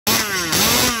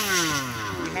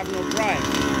have no prime.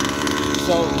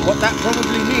 So what that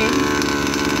probably means,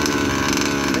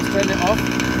 let's turn it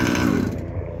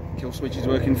off. Kill switch is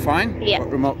working fine. Yeah.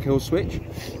 Got remote kill switch.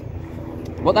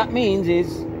 What that means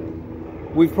is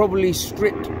we've probably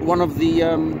stripped one of the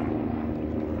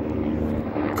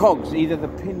cogs, either the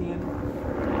pinion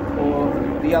or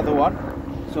the other one.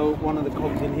 So one of the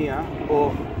cogs in here,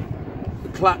 or the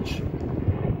clutch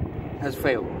has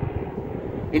failed.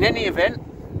 In any event,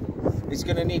 it's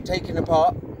going to need taking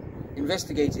apart,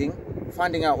 investigating,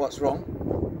 finding out what's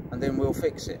wrong, and then we'll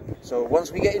fix it. So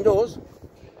once we get indoors,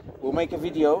 we'll make a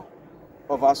video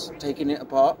of us taking it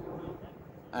apart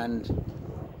and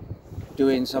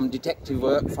doing some detective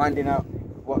work, finding out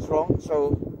what's wrong.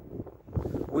 So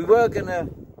we were going to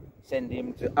send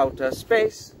him to outer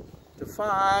space to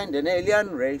find an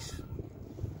alien race,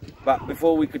 but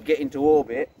before we could get into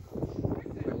orbit,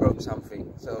 we broke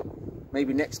something. So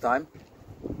maybe next time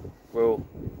we'll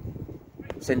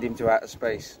send him to outer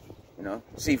space, you know,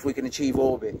 see if we can achieve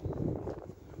orbit.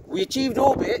 We achieved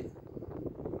orbit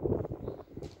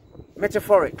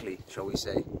metaphorically, shall we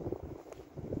say.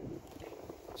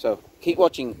 So keep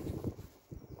watching.